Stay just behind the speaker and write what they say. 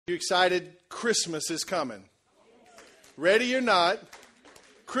You excited? Christmas is coming. Ready or not,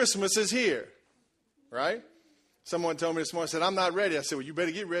 Christmas is here, right? Someone told me this morning, said, I'm not ready. I said, well, you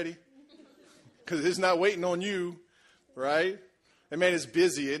better get ready because it's not waiting on you, right? And man, it's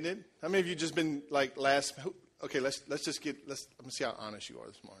busy, isn't it? How many of you just been like okay, let's let me see how honest you are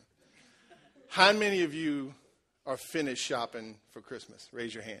this morning. How many of you are finished shopping for Christmas?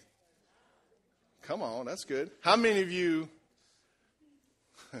 Raise your hand. Come on, that's good. How many of you,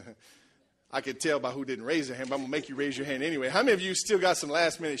 I could tell by who didn't raise their hand, but I'm going to make you raise your hand anyway. How many of you still got some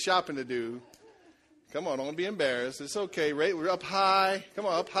last minute shopping to do? Come on, don't be embarrassed. It's okay. We're up high. Come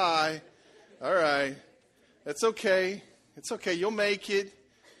on, up high. All right. That's okay. It's okay. You'll make it.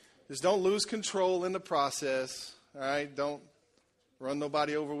 Just don't lose control in the process. All right. Don't run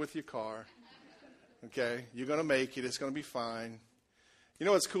nobody over with your car. Okay. You're going to make it. It's going to be fine. You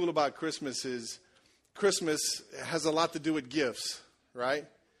know what's cool about Christmas is Christmas has a lot to do with gifts, right?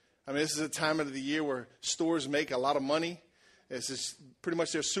 I mean, this is a time of the year where stores make a lot of money. This is pretty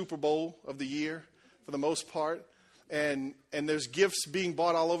much their Super Bowl of the year for the most part. And there's gifts being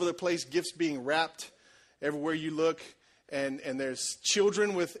bought all over the place, gifts being wrapped everywhere you look. And there's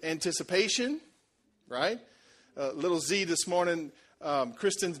children with anticipation, right? Little Z this morning,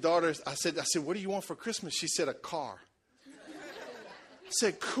 Kristen's daughter, I said, what do you want for Christmas? She said, a car. I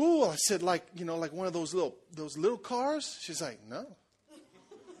said, cool. I said, like one of those little cars? She's like, no.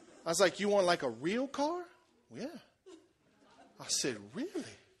 I was like, you want like a real car? Yeah. I said, really?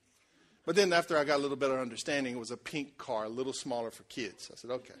 But then after I got a little better understanding, it was a pink car, a little smaller for kids. I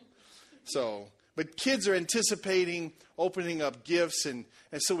said, okay. But kids are anticipating opening up gifts, and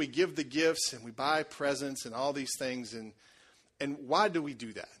so we give the gifts and we buy presents and all these things. And why do we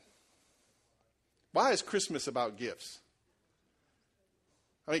do that? Why is Christmas about gifts?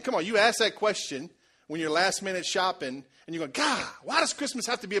 I mean, come on, you ask that question when you're last minute shopping and you go, God, why does Christmas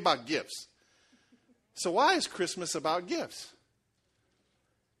have to be about gifts? So why is Christmas about gifts?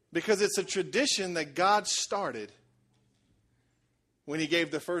 Because it's a tradition that God started when he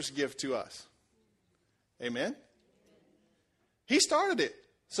gave the first gift to us. Amen? He started it.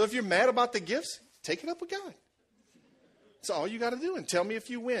 So if you're mad about the gifts, take it up with God. That's all you got to do, and tell me if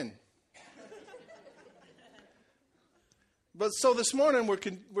you win. But so this morning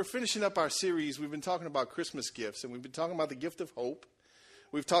we're finishing up our series. We've been talking about Christmas gifts, and we've been talking about the gift of hope.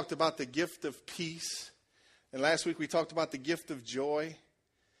 We've talked about the gift of peace. And last week we talked about the gift of joy.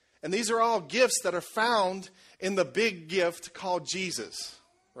 And these are all gifts that are found in the big gift called Jesus,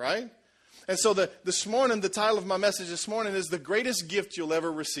 right? And so this morning, the title of my message this morning is The Greatest Gift You'll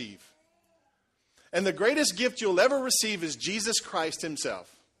Ever Receive. And the greatest gift you'll ever receive is Jesus Christ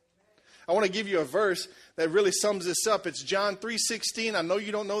himself. I want to give you a verse that really sums this up. It's John 3:16. I know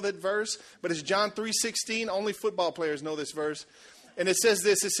you don't know that verse, but it's John 3:16. Only football players know this verse. And it says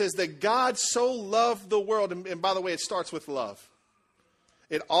this. It says that God so loved the world. And by the way, it starts with love.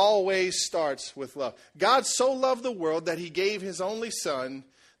 It always starts with love. God so loved the world that he gave his only son,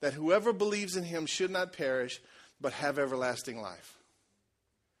 that whoever believes in him should not perish, but have everlasting life.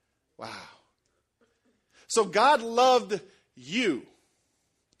 Wow. So God loved you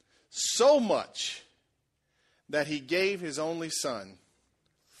so much that he gave his only son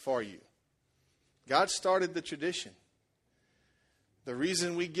for you. God started the tradition. The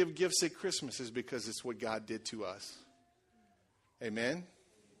reason we give gifts at Christmas is because it's what God did to us. Amen?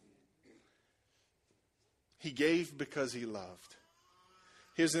 He gave because he loved.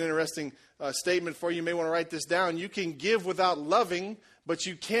 Here's an interesting statement for you. You may want to write this down. You can give without loving, but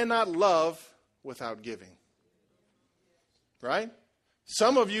you cannot love without giving. Right?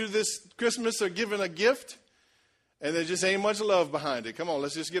 Some of you this Christmas are given a gift, and there just ain't much love behind it. Come on,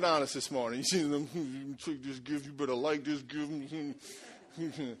 let's just get honest this morning. You see them, take this gift, you better like this gift.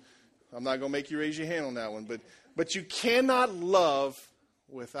 I'm not going to make you raise your hand on that one. But you cannot love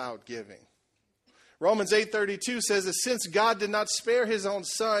without giving. Romans 8:32 says that since God did not spare his own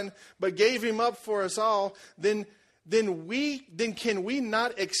son, but gave him up for us all, then can we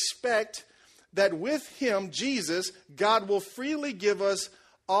not expect that with him, Jesus, God will freely give us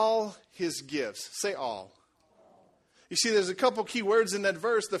all his gifts? Say all. You see, there's a couple key words in that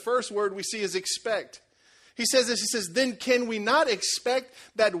verse. The first word we see is expect. He says this, he says, then can we not expect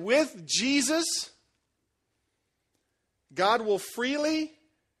that with Jesus, God will freely,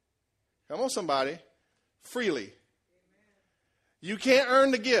 come on somebody, freely. You can't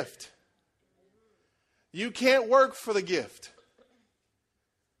earn the gift. You can't work for the gift.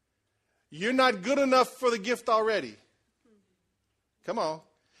 You're not good enough for the gift already. Come on.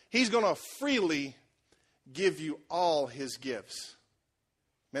 He's going to freely give you all his gifts.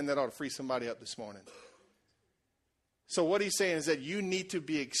 Man, that ought to free somebody up this morning. So what he's saying is that you need to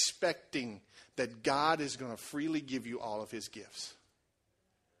be expecting that God is going to freely give you all of his gifts.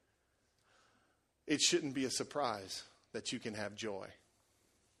 It shouldn't be a surprise that you can have joy.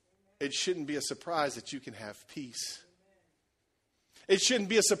 It shouldn't be a surprise that you can have peace. It shouldn't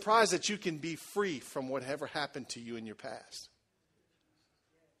be a surprise that you can be free from whatever happened to you in your past.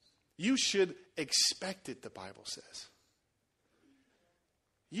 You should expect it, the Bible says.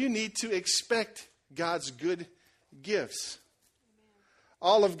 You need to expect God's good gifts.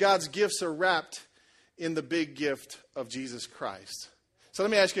 All of God's gifts are wrapped in the big gift of Jesus Christ. So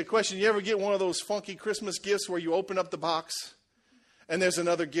let me ask you a question. You ever get one of those funky Christmas gifts where you open up the box and there's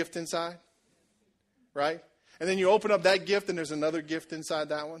another gift inside? Right? And then you open up that gift and there's another gift inside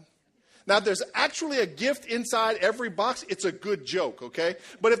that one. Now, if there's actually a gift inside every box, it's a good joke, okay?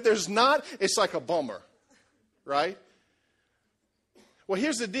 But if there's not, it's like a bummer, right? Well,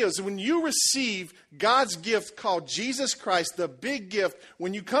 here's the deal. So when you receive God's gift called Jesus Christ, the big gift,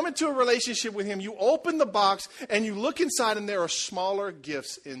 when you come into a relationship with him, you open the box and you look inside and there are smaller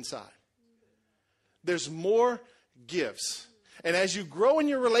gifts inside. There's more gifts. And as you grow in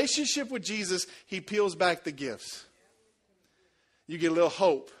your relationship with Jesus, he peels back the gifts. You get a little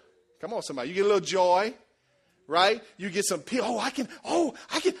hope. Come on, somebody. You get a little joy, right? You get some peace. I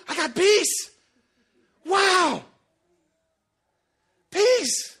got peace. Wow.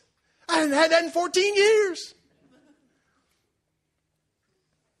 Peace. I hadn't had that in 14 years.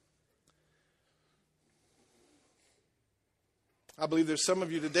 I believe there's some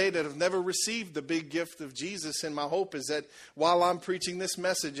of you today that have never received the big gift of Jesus. And my hope is that while I'm preaching this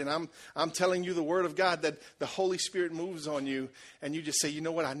message and I'm telling you the word of God, that the Holy Spirit moves on you and you just say, you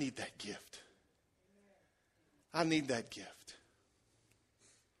know what? I need that gift. I need that gift.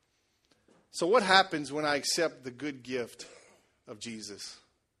 So what happens when I accept the good gift of Jesus?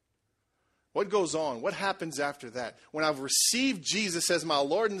 What goes on? What happens after that? When I've received Jesus as my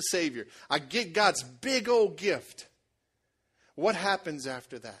Lord and Savior, I get God's big old gift. What happens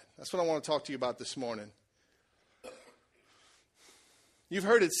after that? That's what I want to talk to you about this morning. You've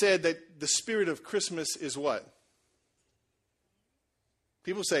heard it said that the spirit of Christmas is what?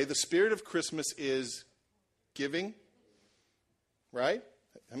 People say the spirit of Christmas is giving, right?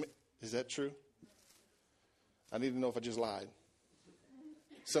 I mean, is that true? I need to know if I just lied.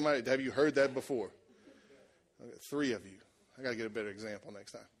 Somebody, have you heard that before? Okay, 3 of you. I got to get a better example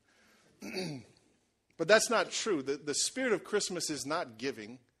next time. But that's not true. The spirit of Christmas is not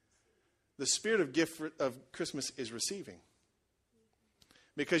giving. The spirit of Christmas is receiving.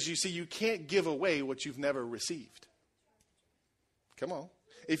 Because you see, you can't give away what you've never received. Come on.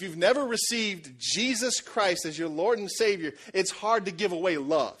 If you've never received Jesus Christ as your Lord and Savior, it's hard to give away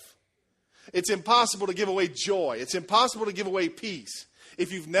love. It's impossible to give away joy. It's impossible to give away peace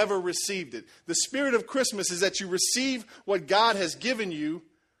if you've never received it. The spirit of Christmas is that you receive what God has given you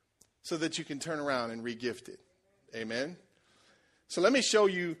so that you can turn around and re-gift it. Amen? So let me show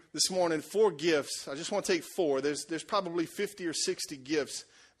you this morning 4 gifts. I just want to take 4. There's probably 50 or 60 gifts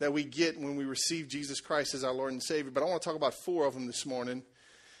that we get when we receive Jesus Christ as our Lord and Savior. But I want to talk about 4 of them this morning.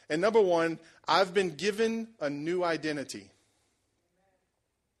 And number 1, I've been given a new identity.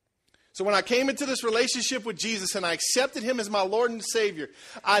 So when I came into this relationship with Jesus and I accepted him as my Lord and Savior,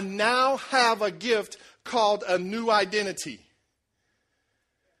 I now have a gift called a new identity.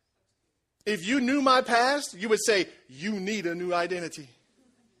 If you knew my past, you would say, you need a new identity.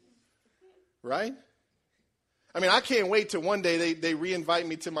 Right? I mean, I can't wait till one day they re-invite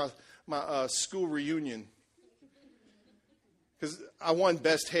me to my school reunion. Because I won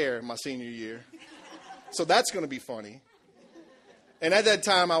best hair in my senior year. So that's going to be funny. And at that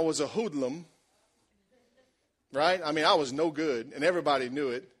time, I was a hoodlum. Right? I mean, I was no good, and everybody knew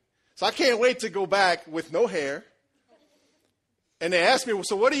it. So I can't wait to go back with no hair. And they asked me, well,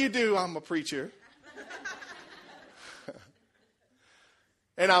 so what do you do? I'm a preacher.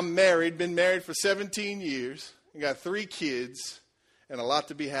 And I'm married, been married for 17 years. And got 3 kids and a lot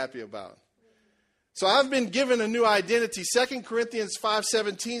to be happy about. So I've been given a new identity. 2 Corinthians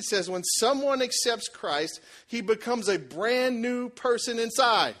 5:17 says, when someone accepts Christ, he becomes a brand new person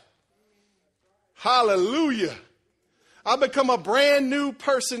inside. Hallelujah. I become a brand new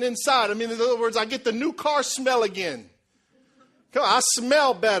person inside. I mean, in other words, I get the new car smell again. Come on, I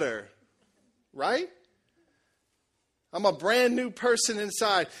smell better, right? I'm a brand new person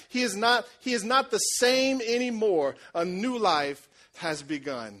inside. He is not the same anymore. A new life has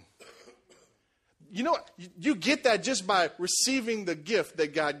begun. You know, you get that just by receiving the gift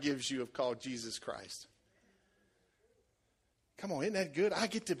that God gives you of called Jesus Christ. Come on, isn't that good? I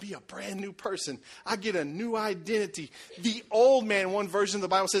get to be a brand new person. I get a new identity. The old man, one version of the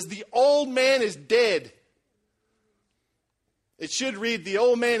Bible says, the old man is dead. It should read, the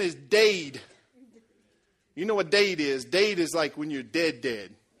old man is dead. You know what dead is? Dead is like when you're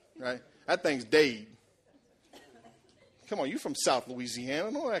dead, right? That thing's dead. Come on, you from South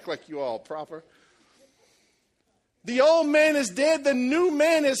Louisiana. Don't act like you all proper. The old man is dead. The new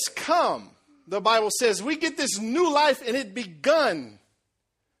man has come. The Bible says we get this new life and it begun.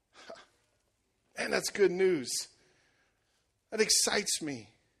 Man, that's good news. That excites me.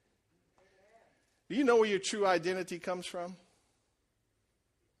 Do you know where your true identity comes from?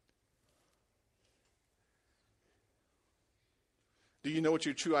 Do you know what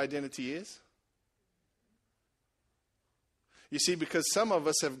your true identity is? You see, because some of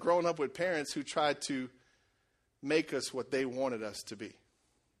us have grown up with parents who tried to make us what they wanted us to be.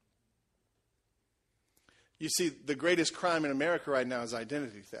 You see, the greatest crime in America right now is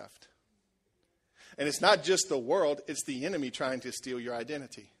identity theft. And it's not just the world, it's the enemy trying to steal your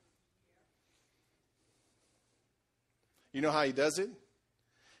identity. You know how he does it?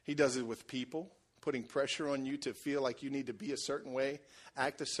 He does it with people, putting pressure on you to feel like you need to be a certain way,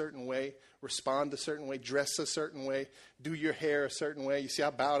 act a certain way, respond a certain way, dress a certain way, do your hair a certain way. You see,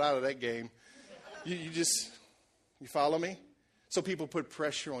 I bowed out of that game. You follow me? So people put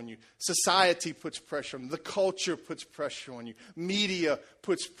pressure on you. Society puts pressure on you. The culture puts pressure on you. Media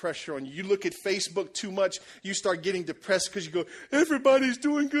puts pressure on you. You look at Facebook too much, you start getting depressed because you go, everybody's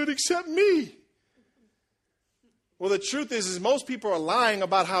doing good except me. Well, the truth is most people are lying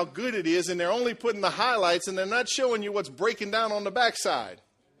about how good it is, and they're only putting the highlights, and they're not showing you what's breaking down on the backside.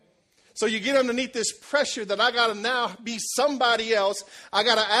 So you get underneath this pressure that I got to now be somebody else. I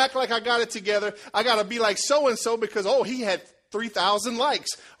got to act like I got it together. I got to be like so-and-so because, he had 3,000 likes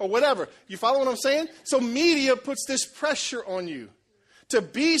or whatever. You follow what I'm saying? So media puts this pressure on you to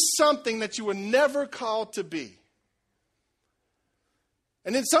be something that you were never called to be.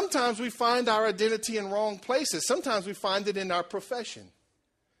 And then sometimes we find our identity in wrong places. Sometimes we find it in our profession.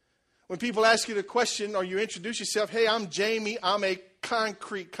 When people ask you the question or you introduce yourself, hey, I'm Jamie, I'm a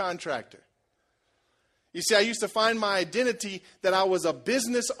concrete contractor. You see, I used to find my identity that I was a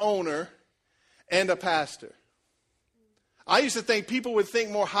business owner and a pastor. I used to think people would think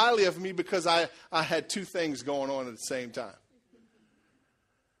more highly of me because I had two things going on at the same time.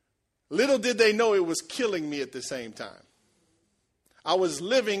 Little did they know it was killing me at the same time. I was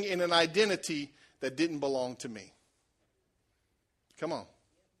living in an identity that didn't belong to me. Come on.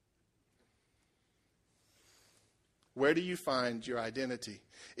 Where do you find your identity?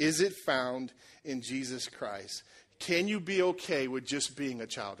 Is it found in Jesus Christ? Can you be okay with just being a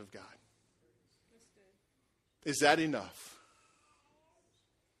child of God? Is that enough?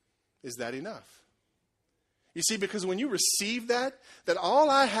 Is that enough? You see, because when you receive that all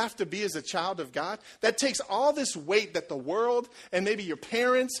I have to be is a child of God, that takes all this weight that the world and maybe your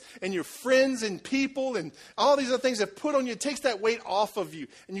parents and your friends and people and all these other things have put on you, it takes that weight off of you.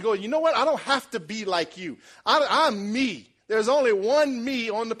 And you go, you know what? I don't have to be like you. I'm me. There's only one me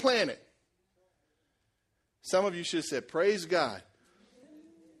on the planet. Some of you should have said, praise God.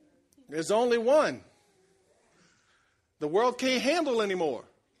 There's only one. The world can't handle anymore.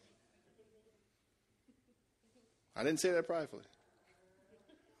 I didn't say that pridefully.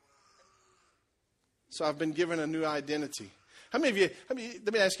 So I've been given a new identity. How many of you,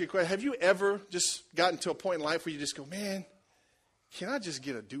 let me ask you a question. Have you ever just gotten to a point in life where you just go, man, can I just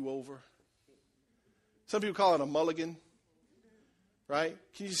get a do-over? Some people call it a mulligan, right?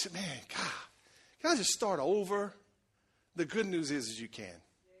 Can you just say, man, God, can I just start over? The good news is you can.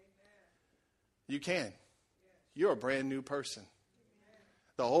 You can. You're a brand new person.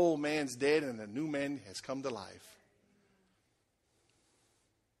 The old man's dead and the new man has come to life.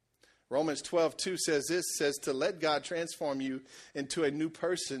 Romans 12:2 says this, says to let God transform you into a new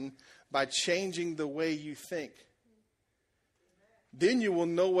person by changing the way you think. Then you will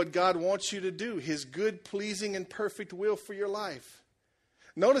know what God wants you to do, his good, pleasing, and perfect will for your life.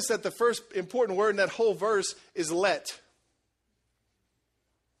 Notice that the first important word in that whole verse is let.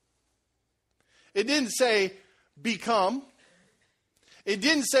 It didn't say become. It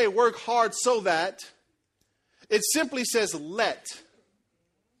didn't say work hard so that. It simply says let.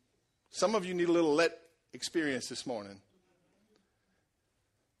 Some of you need a little let experience this morning.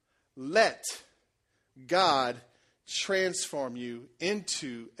 Let God transform you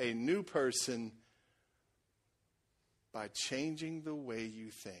into a new person by changing the way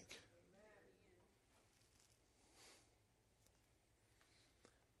you think.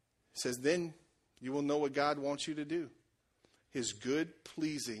 It says, then you will know what God wants you to do. His good,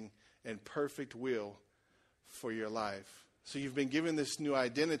 pleasing, and perfect will for your life. So you've been given this new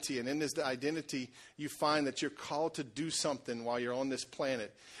identity, and in this identity, you find that you're called to do something while you're on this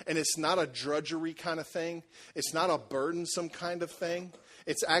planet. And it's not a drudgery kind of thing. It's not a burdensome kind of thing.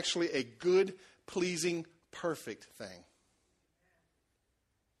 It's actually a good, pleasing, perfect thing.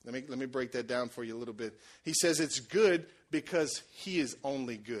 Let me break that down for you a little bit. He says it's good because he is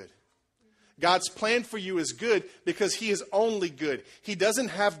only good. God's plan for you is good because he is only good. He doesn't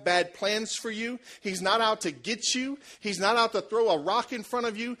have bad plans for you. He's not out to get you. He's not out to throw a rock in front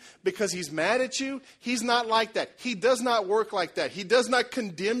of you because he's mad at you. He's not like that. He does not work like that. He does not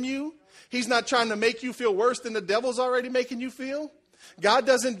condemn you. He's not trying to make you feel worse than the devil's already making you feel. God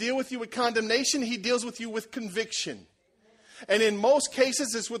doesn't deal with you with condemnation. He deals with you with conviction. And in most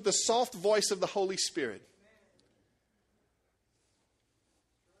cases, it's with the soft voice of the Holy Spirit.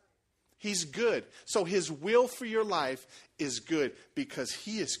 He's good. So his will for your life is good because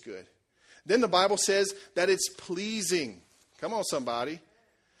he is good. Then the Bible says that it's pleasing. Come on, somebody.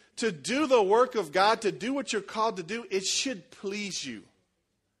 To do the work of God, to do what you're called to do, it should please you.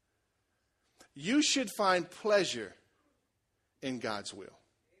 You should find pleasure in God's will.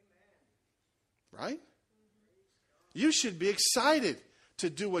 Right? You should be excited to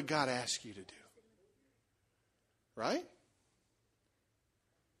do what God asks you to do. Right?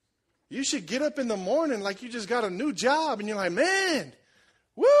 You should get up in the morning like you just got a new job and you're like, man,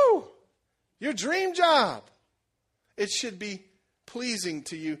 woo, your dream job. It should be pleasing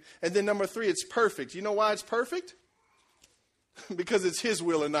to you. And then number 3, it's perfect. You know why it's perfect? Because it's his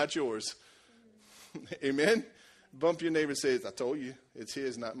will and not yours. Amen? Bump your neighbor and say, I told you, it's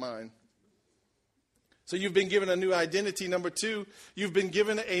his, not mine. So you've been given a new identity. Number 2, you've been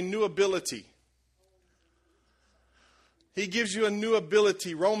given a new ability. He gives you a new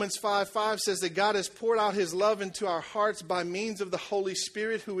ability. Romans 5:5 says that God has poured out his love into our hearts by means of the Holy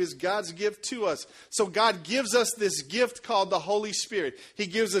Spirit, who is God's gift to us. So God gives us this gift called the Holy Spirit. He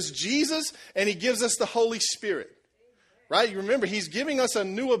gives us Jesus and he gives us the Holy Spirit. Right? You remember, he's giving us a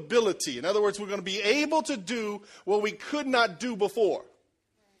new ability. In other words, we're going to be able to do what we could not do before.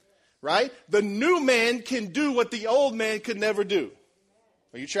 Right? The new man can do what the old man could never do.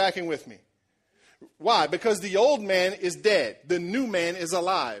 Are you tracking with me? Why? Because the old man is dead. The new man is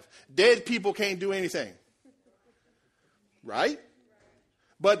alive. Dead people can't do anything. Right?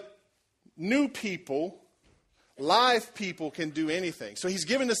 But new people, live people can do anything. So he's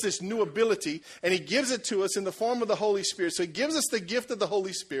given us this new ability, and he gives it to us in the form of the Holy Spirit. So he gives us the gift of the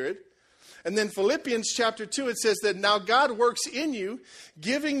Holy Spirit. And then Philippians chapter 2, it says that now God works in you,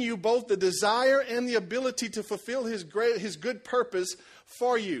 giving you both the desire and the ability to fulfill his good purpose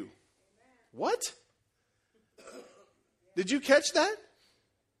for you. What? Did you catch that?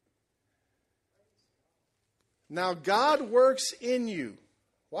 Now God works in you.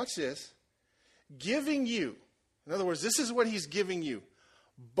 Watch this. Giving you. In other words, this is what he's giving you.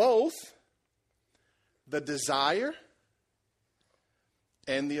 Both the desire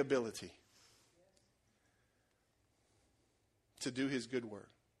and the ability to do his good work.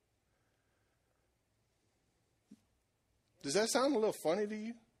 Does that sound a little funny to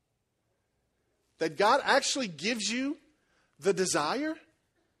you? That God actually gives you the desire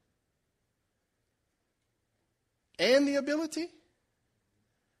and the ability?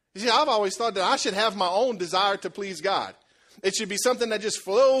 You see, I've always thought that I should have my own desire to please God. It should be something that just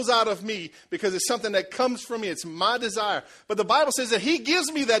flows out of me because it's something that comes from me. It's my desire. But the Bible says that he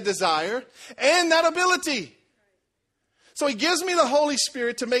gives me that desire and that ability. So he gives me the Holy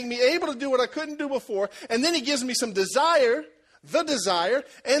Spirit to make me able to do what I couldn't do before. And then he gives me some desire, the desire,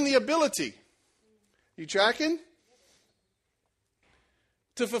 and the ability. You tracking?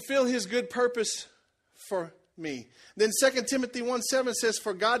 To fulfill his good purpose for me. Then 2 Timothy 1:7 says,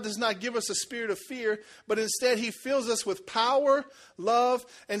 for God does not give us a spirit of fear, but instead he fills us with power, love,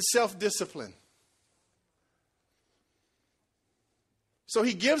 and self-discipline. So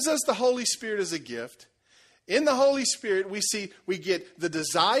he gives us the Holy Spirit as a gift. In the Holy Spirit, we get the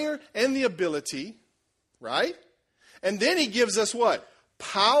desire and the ability, right? And then he gives us what?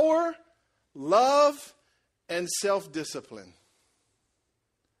 Power, love, and self-discipline.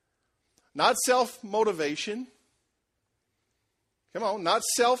 Not self-motivation. Come on, not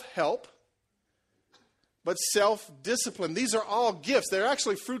self-help, but self-discipline. These are all gifts. They're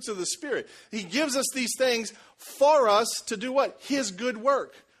actually fruits of the Spirit. He gives us these things for us to do what? His good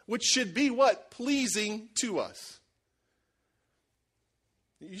work, which should be what? Pleasing to us.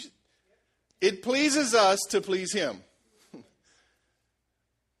 It pleases us to please him.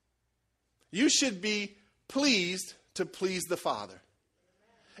 You should be pleased to please the Father.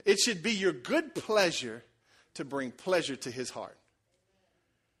 It should be your good pleasure to bring pleasure to his heart.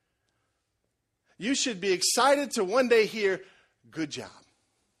 You should be excited to one day hear, good job.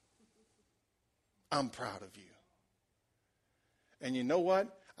 I'm proud of you. And you know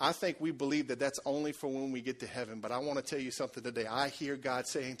what? I think we believe that that's only for when we get to heaven. But I want to tell you something today. I hear God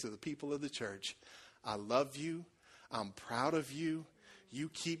saying to the people of the church, I love you. I'm proud of you. You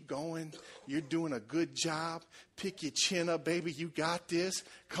keep going. You're doing a good job. Pick your chin up, baby. You got this.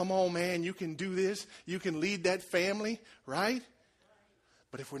 Come on, man. You can do this. You can lead that family, right?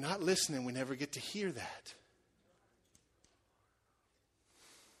 But if we're not listening, we never get to hear that.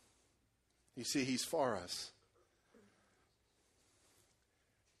 You see, he's for us.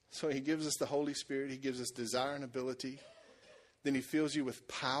 So he gives us the Holy Spirit. He gives us desire and ability. Then he fills you with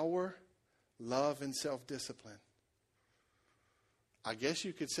power, love, and self-discipline. I guess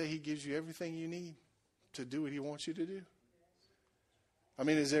you could say he gives you everything you need to do what he wants you to do. I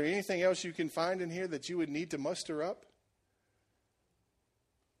mean, is there anything else you can find in here that you would need to muster up?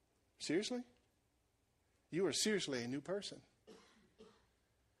 Seriously? You are seriously a new person.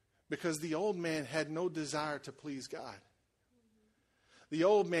 Because the old man had no desire to please God. The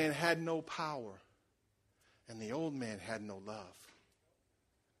old man had no power. And the old man had no love.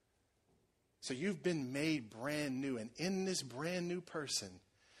 So you've been made brand new. And in this brand new person,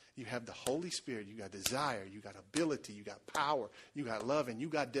 you have the Holy Spirit. You got desire. You got ability. You got power. You got love. And you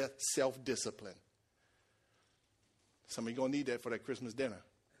got self-discipline. Some of you going to need that for that Christmas dinner.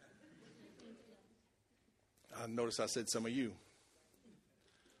 I noticed I said some of you.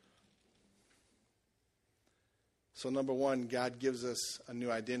 So number one, God gives us a new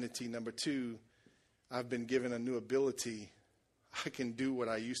identity. Number two, I've been given a new ability. I can do what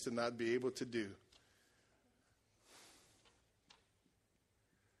I used to not be able to do.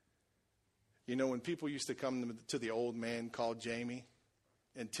 You know, when people used to come to the old man called Jamie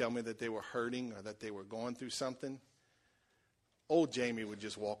and tell me that they were hurting or that they were going through something, old Jamie would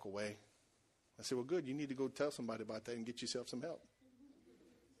just walk away. I said, well, good, you need to go tell somebody about that and get yourself some help.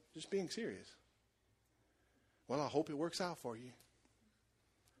 Just being serious. Well, I hope it works out for you.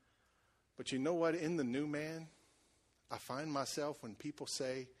 But you know what? In the new man, I find myself when people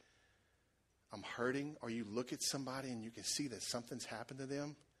say, I'm hurting, or you look at somebody and you can see that something's happened to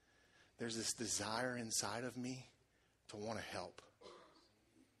them, there's this desire inside of me to want to help.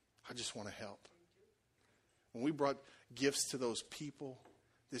 I just want to help. When we brought gifts to those people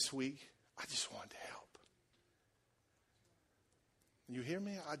this week, I just wanted to help. You hear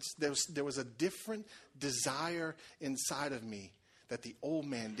me? There was a different desire inside of me that the old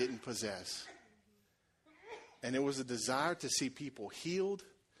man didn't possess. And it was a desire to see people healed,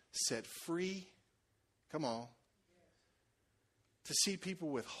 set free. Come on. To see people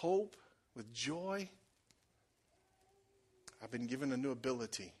with hope, with joy. I've been given a new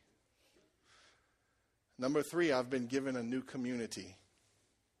ability. Number three, I've been given a new community.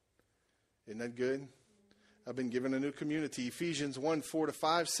 Isn't that good? I've been given a new community. Ephesians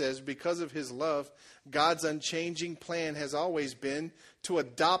 1:4-5 says, because of his love, God's unchanging plan has always been to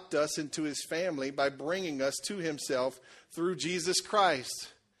adopt us into his family by bringing us to himself through Jesus Christ.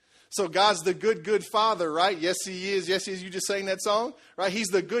 So God's the good, good Father, right? Yes, he is. Yes, he is. You just sang that song, right? He's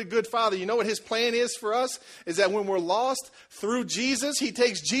the good, good Father. You know what his plan is for us? Is that when we're lost through Jesus, he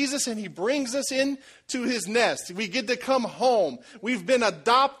takes Jesus and he brings us into his nest. We get to come home. We've been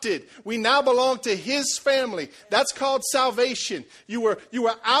adopted. We now belong to his family. That's called salvation. You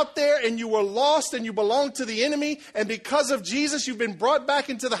were out there and you were lost and you belonged to the enemy. And because of Jesus, you've been brought back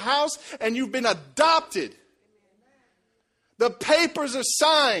into the house and you've been adopted. The papers are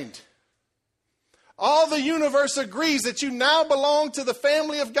signed. All the universe agrees that you now belong to the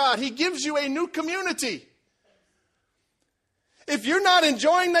family of God. He gives you a new community. If you're not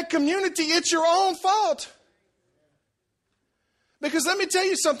enjoying that community, it's your own fault. Because let me tell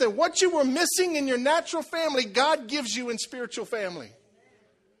you something. What you were missing in your natural family, God gives you in spiritual family.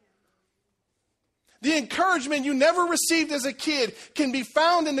 The encouragement you never received as a kid can be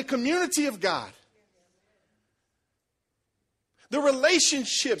found in the community of God. The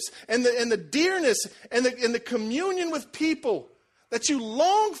relationships and the dearness and the communion with people that you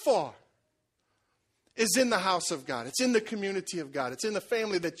long for is in the house of God. It's in the community of God. It's in the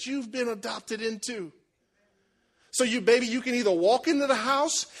family that you've been adopted into. So you can either walk into the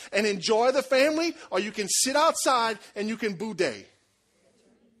house and enjoy the family, or you can sit outside and you can boudet.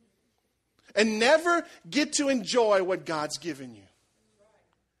 And never get to enjoy what God's given you.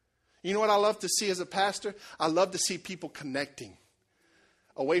 You know what I love to see as a pastor? I love to see people connecting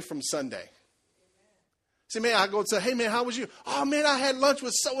away from Sunday. See, man, I go and say, hey, man, how was you? Oh, man, I had lunch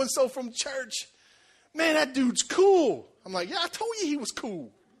with so-and-so from church. Man, that dude's cool. I'm like, yeah, I told you he was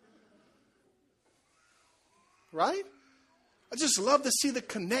cool. Right? I just love to see the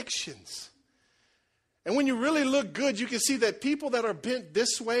connections. And when you really look good, you can see that people that are bent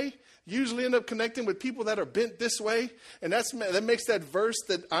this way usually end up connecting with people that are bent this way. And that makes that verse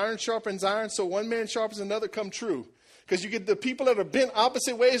that iron sharpens iron, so one man sharpens another, come true. Because you get the people that are bent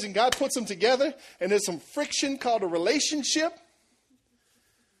opposite ways and God puts them together and there's some friction called a relationship.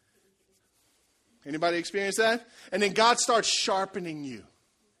 Anybody experience that? And then God starts sharpening you.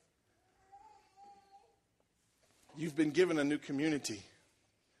 You've been given a new community.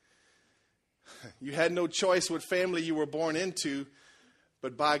 You had no choice what family you were born into,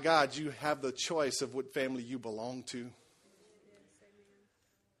 but by God, you have the choice of what family you belong to.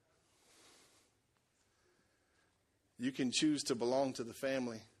 You can choose to belong to the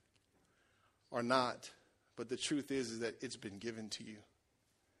family or not, but the truth is that it's been given to you.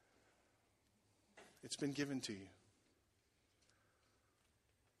 It's been given to you.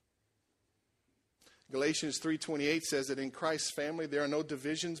 Galatians 3:28 says that in Christ's family there are no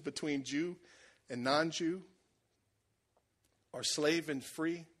divisions between Jew and non-Jew, or slave and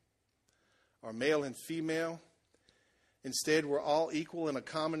free, or male and female. Instead, we're all equal in a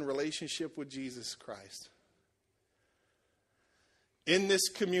common relationship with Jesus Christ. In this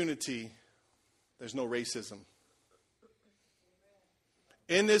community, there's no racism.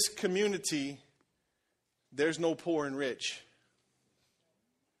 In this community, there's no poor and rich.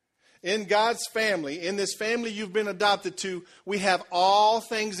 In God's family, in this family you've been adopted to, we have all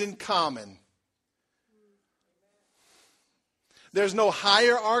things in common. There's no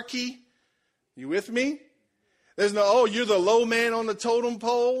hierarchy. You with me? There's no, oh, you're the low man on the totem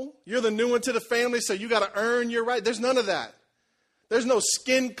pole. You're the new one to the family, so you got to earn your right. There's none of that. There's no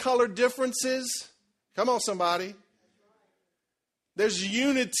skin color differences. Come on, somebody. There's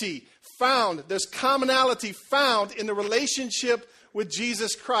unity found. There's commonality found in the relationship with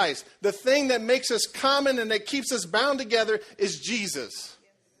Jesus Christ. The thing that makes us common and that keeps us bound together is Jesus.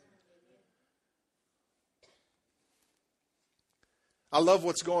 I love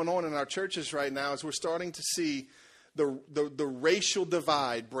what's going on in our churches right now as we're starting to see the racial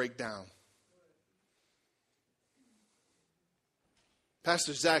divide break down.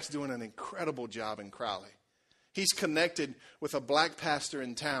 Pastor Zach's doing an incredible job in Crowley. He's connected with a black pastor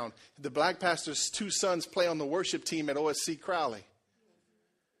in town. The black pastor's two sons play on the worship team at OSC Crowley.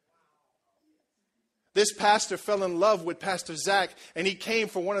 This pastor fell in love with Pastor Zach, and he came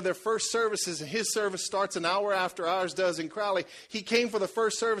for one of their first services, and his service starts an hour after ours does in Crowley. He came for the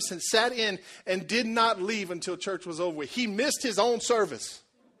first service and sat in and did not leave until church was over with. He missed his own service.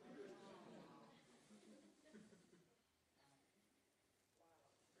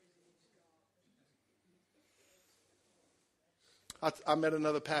 I met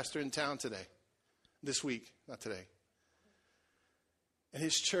another pastor in town this week, not today. And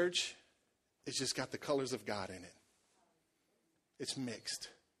his church, it's just got the colors of God in it. It's mixed.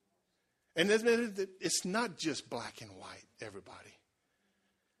 And it's not just black and white, everybody.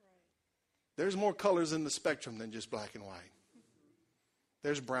 There's more colors in the spectrum than just black and white.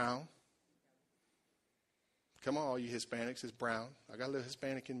 There's brown. Come on, all you Hispanics, it's brown. I got a little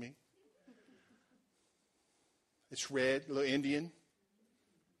Hispanic in me. It's red, a little Indian,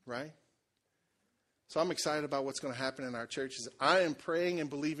 right? So I'm excited about what's going to happen in our churches. I am praying and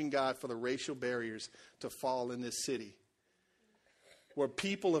believing God for the racial barriers to fall in this city, where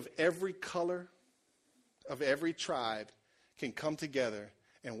people of every color, of every tribe can come together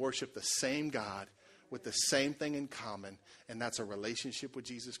and worship the same God with the same thing in common, and that's a relationship with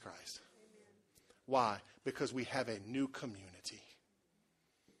Jesus Christ. Why? Because we have a new community.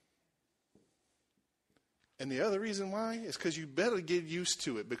 And the other reason why is because you better get used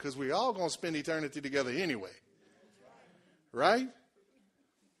to it, because we're all going to spend eternity together anyway. Right?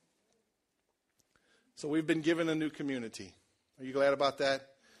 So we've been given a new community. Are you glad about that?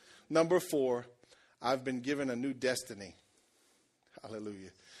 Number 4, I've been given a new destiny.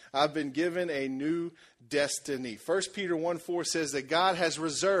 Hallelujah. I've been given a new destiny. 1 Peter 1:4 says that God has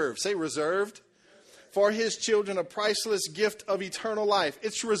reserved, say reserved, for his children a priceless gift of eternal life.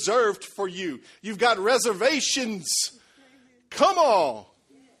 It's reserved for you. You've got reservations. Come on.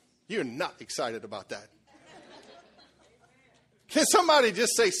 You're not excited about that. Can somebody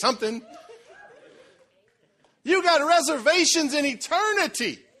just say something? You got reservations in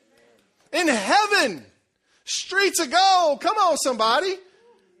eternity. In heaven. Streets of gold. Come on, somebody.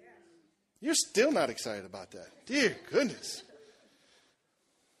 You're still not excited about that. Dear goodness.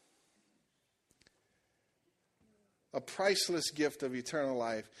 A priceless gift of eternal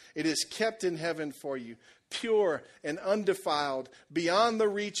life. It is kept in heaven for you, pure and undefiled, beyond the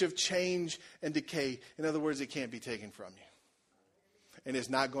reach of change and decay. In other words, it can't be taken from you. And it's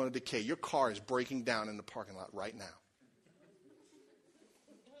not going to decay. Your car is breaking down in the parking lot right now.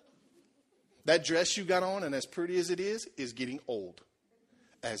 That dress you got on, and as pretty as it is getting old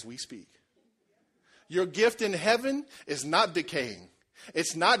as we speak. Your gift in heaven is not decaying.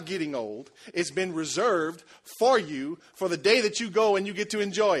 It's not getting old. It's been reserved for you for the day that you go and you get to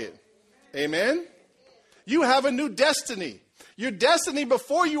enjoy it. Amen? You have a new destiny. Your destiny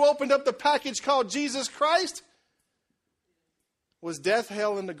before you opened up the package called Jesus Christ was death,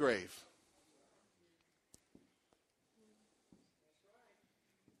 hell, and the grave.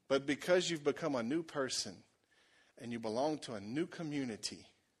 But because you've become a new person and you belong to a new community,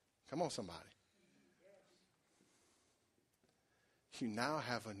 come on somebody, you now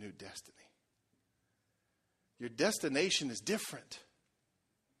have a new destiny. Your destination is different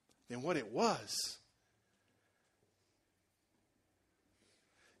than what it was.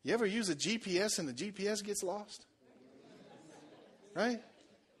 You ever use a GPS and the GPS gets lost? Right?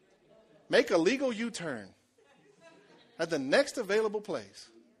 Make a legal U-turn at the next available place.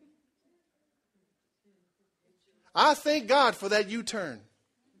 I thank God for that U-turn,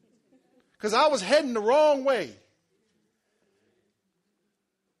 because I was heading the wrong way.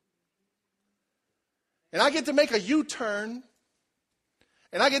 And I get to make a U-turn,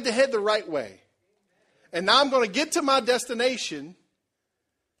 and I get to head the right way. And now I'm going to get to my destination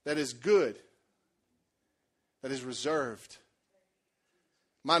that is good, that is reserved.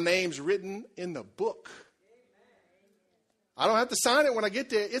 My name's written in the book. I don't have to sign it when I get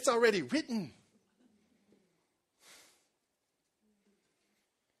there. It's already written.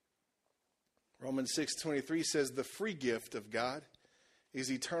 Romans 6:23 says the free gift of God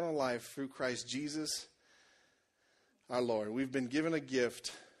is eternal life through Christ Jesus our Lord. We've been given a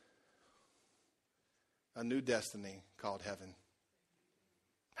gift, a new destiny called heaven.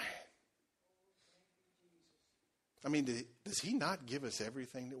 I mean, does he not give us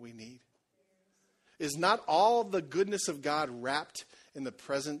everything that we need? Is not all the goodness of God wrapped in the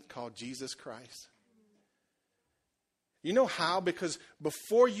present called Jesus Christ? You know how? Because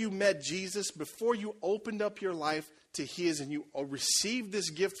before you met Jesus, before you opened up your life to his and you received this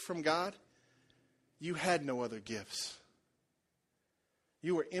gift from God, you had no other gifts.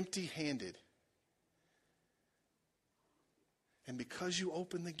 You were empty-handed. And because you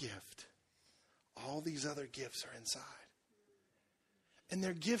opened the gift, all these other gifts are inside. And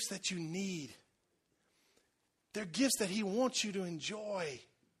they're gifts that you need. They're gifts that he wants you to enjoy.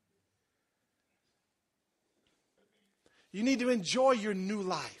 You need to enjoy your new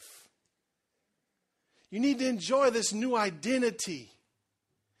life. You need to enjoy this new identity.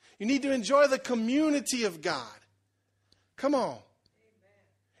 You need to enjoy the community of God. Come on.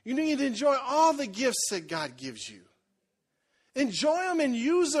 You need to enjoy all the gifts that God gives you. Enjoy them and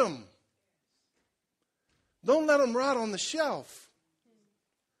use them. Don't let them rot on the shelf.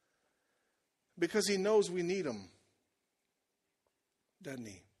 Because he knows we need them. Doesn't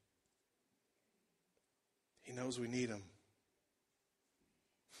he? He knows we need them.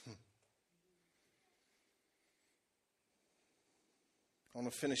 I want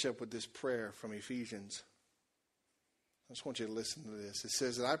to finish up with this prayer from Ephesians. I just want you to listen to this. It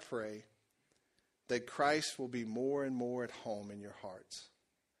says that I pray that Christ will be more and more at home in your hearts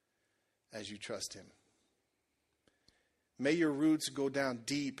as you trust him. May your roots go down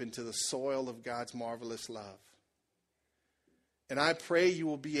deep into the soil of God's marvelous love. And I pray you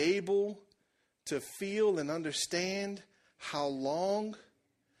will be able to feel and understand how long,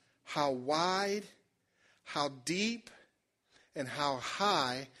 how wide, how deep, and how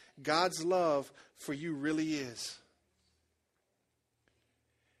high God's love for you really is.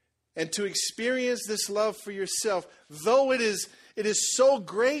 And to experience this love for yourself, though it is so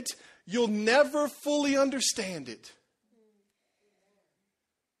great, you'll never fully understand it.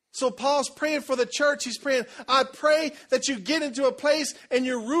 So Paul's praying for the church. He's praying, I pray that you get into a place and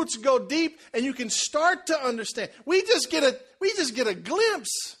your roots go deep and you can start to understand. We just get a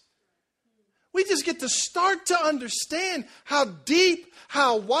glimpse. We just get to start to understand how deep,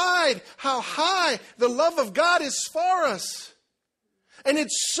 how wide, how high the love of God is for us. And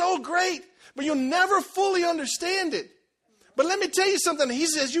it's so great, but you'll never fully understand it. But let me tell you something. He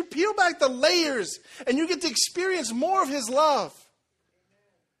says you peel back the layers and you get to experience more of his love.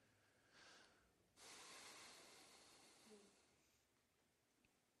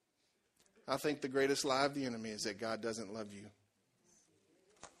 I think the greatest lie of the enemy is that God doesn't love you.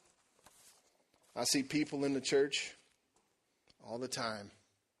 I see people in the church all the time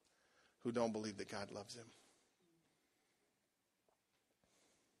who don't believe that God loves them.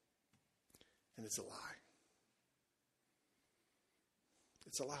 And it's a lie.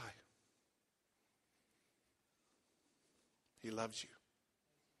 It's a lie. He loves you.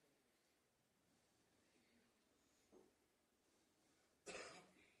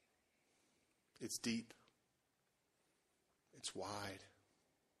 It's deep. It's wide.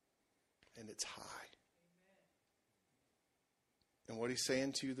 And it's high. And what he's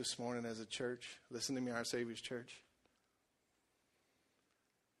saying to you this morning as a church, listen to me, our Savior's church.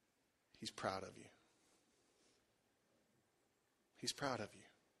 He's proud of you. He's proud of you.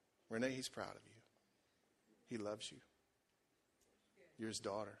 Renee, he's proud of you. He loves you. You're his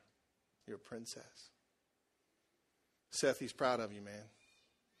daughter. You're a princess. Seth, he's proud of you, man.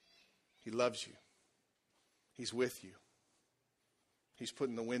 He loves you. He's with you. He's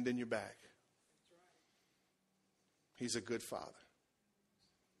putting the wind in your back. He's a good father.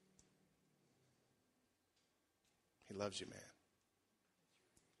 He loves you, man.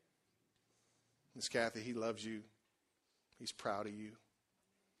 Miss Kathy, he loves you. He's proud of you.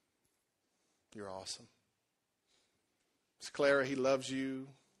 You're awesome. Miss Clara, he loves you.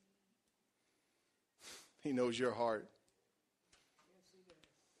 He knows your heart.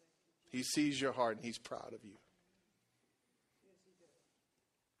 He sees your heart and he's proud of you.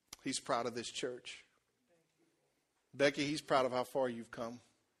 He's proud of this church. Becky, he's proud of how far you've come.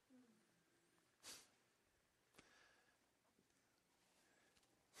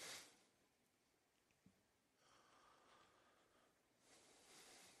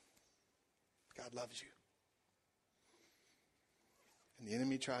 God loves you. And the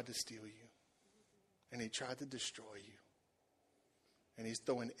enemy tried to steal you. And he tried to destroy you. And he's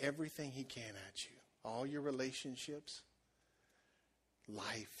throwing everything he can at you. All your relationships,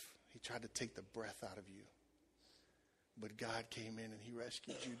 life. He tried to take the breath out of you. But God came in and he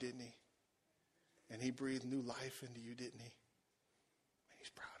rescued you, didn't he? And he breathed new life into you, didn't he? And he's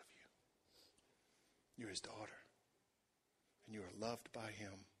proud of you. You're his daughter. And you are loved by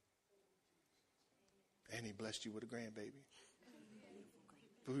him. And he blessed you with a grandbaby.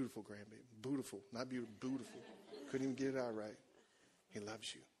 Beautiful grandbaby. Beautiful. Not beautiful. Beautiful. Couldn't even get it out right. He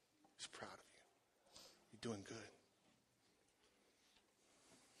loves you. He's proud of you. You're doing good.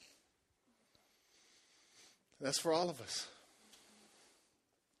 That's for all of us.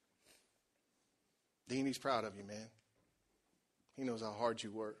 Dean, he's proud of you, man. He knows how hard you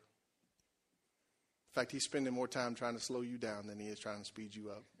work. In fact, he's spending more time trying to slow you down than he is trying to speed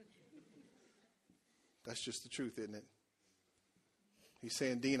you up. That's just the truth, isn't it? He's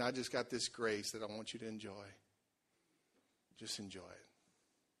saying, Dean, I just got this grace that I want you to enjoy. Just enjoy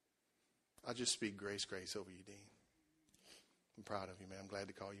it. I just speak grace over you, Dean. I'm proud of you, man. I'm glad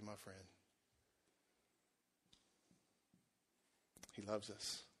to call you my friend. He loves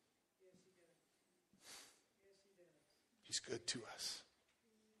us. He's good to us.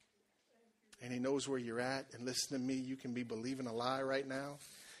 And he knows where you're at. And listen to me, you can be believing a lie right now.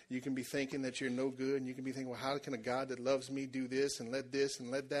 You can be thinking that you're no good. And you can be thinking, well, how can a God that loves me do this and let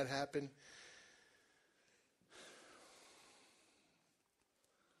that happen?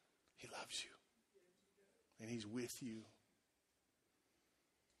 He loves you. And he's with you.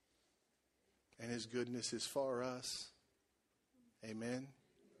 And his goodness is for us. Amen.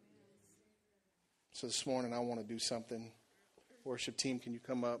 So this morning I want to do something. Worship team, can you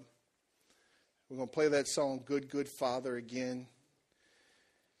come up? We're going to play that song, Good, Good Father, again.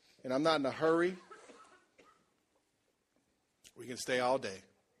 And I'm not in a hurry. We can stay all day.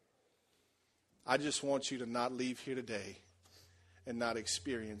 I just want you to not leave here today and not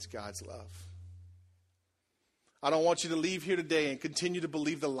experience God's love. I don't want you to leave here today and continue to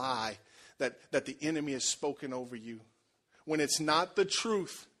believe the lie that the enemy has spoken over you, when it's not the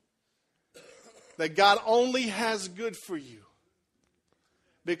truth. That God only has good for you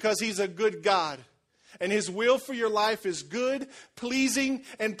because he's a good God. And his will for your life is good, pleasing,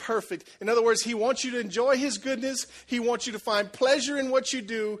 and perfect. In other words, he wants you to enjoy his goodness. He wants you to find pleasure in what you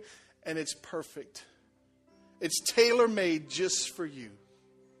do. And it's perfect. It's tailor-made just for you.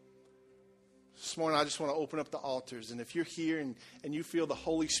 This morning, I just want to open up the altars. And if you're here and you feel the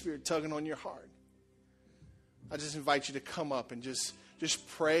Holy Spirit tugging on your heart, I just invite you to come up and just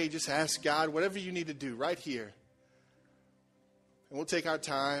pray. Just ask God whatever you need to do right here. And we'll take our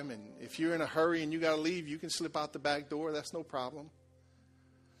time. And if you're in a hurry and you got to leave, you can slip out the back door. That's no problem.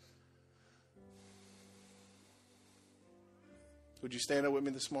 Would you stand up with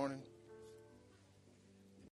me this morning?